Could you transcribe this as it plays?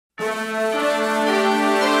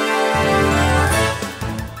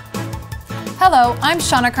Hello, I'm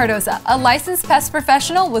Shauna Cardoza, a licensed pest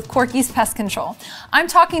professional with Corky's Pest Control. I'm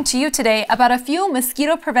talking to you today about a few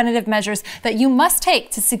mosquito preventative measures that you must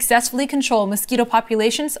take to successfully control mosquito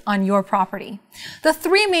populations on your property. The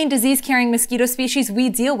three main disease-carrying mosquito species we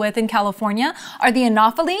deal with in California are the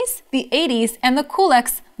Anopheles, the Aedes, and the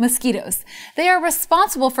Culex mosquitoes. They are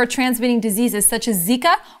responsible for transmitting diseases such as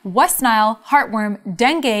Zika, West Nile, heartworm,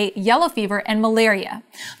 dengue, yellow fever, and malaria.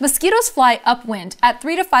 Mosquitoes fly upwind at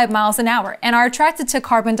 3 to 5 miles an hour and are attracted to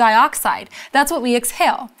carbon dioxide. That's what we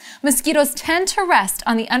exhale. Mosquitoes tend to rest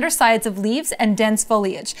on the undersides of leaves and dense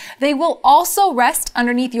foliage. They will also rest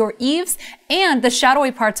underneath your eaves and the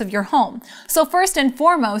shadowy parts of your home. So first and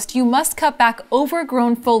foremost, you must cut back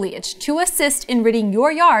overgrown foliage to assist in ridding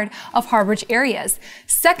your yard of harborage areas.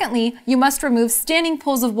 Secondly, you must remove standing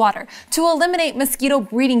pools of water to eliminate mosquito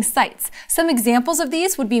breeding sites. Some examples of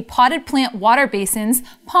these would be potted plant water basins,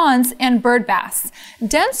 ponds, and bird baths.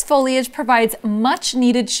 Dense foliage provides much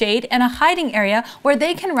needed shade and a hiding area where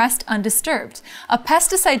they can rest undisturbed. A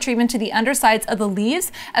pesticide treatment to the undersides of the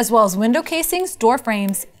leaves, as well as window casings, door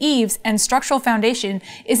frames, eaves, and structural foundation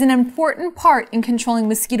is an important part in controlling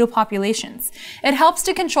mosquito populations. It helps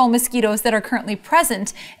to control mosquitoes that are currently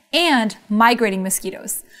present and migrating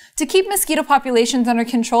mosquitoes. To keep mosquito populations under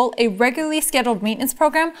control, a regularly scheduled maintenance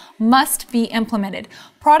program must be implemented.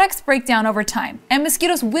 Products break down over time, and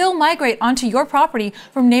mosquitoes will migrate onto your property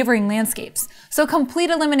from neighboring landscapes. So complete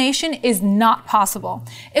elimination is not possible.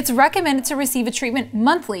 It's recommended to receive a treatment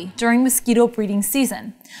monthly during mosquito breeding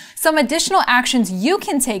season. Some additional actions you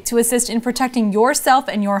can take to assist in protecting yourself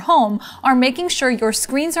and your home are making sure your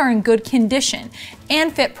screens are in good condition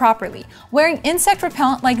and fit properly, wearing insect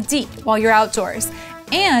repellent like DEET while you're outdoors,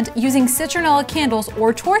 and using citronella candles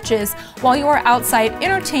or torches while you are outside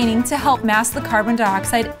entertaining to help mask the carbon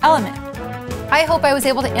dioxide element. I hope I was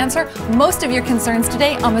able to answer most of your concerns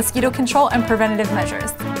today on mosquito control and preventative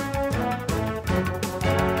measures.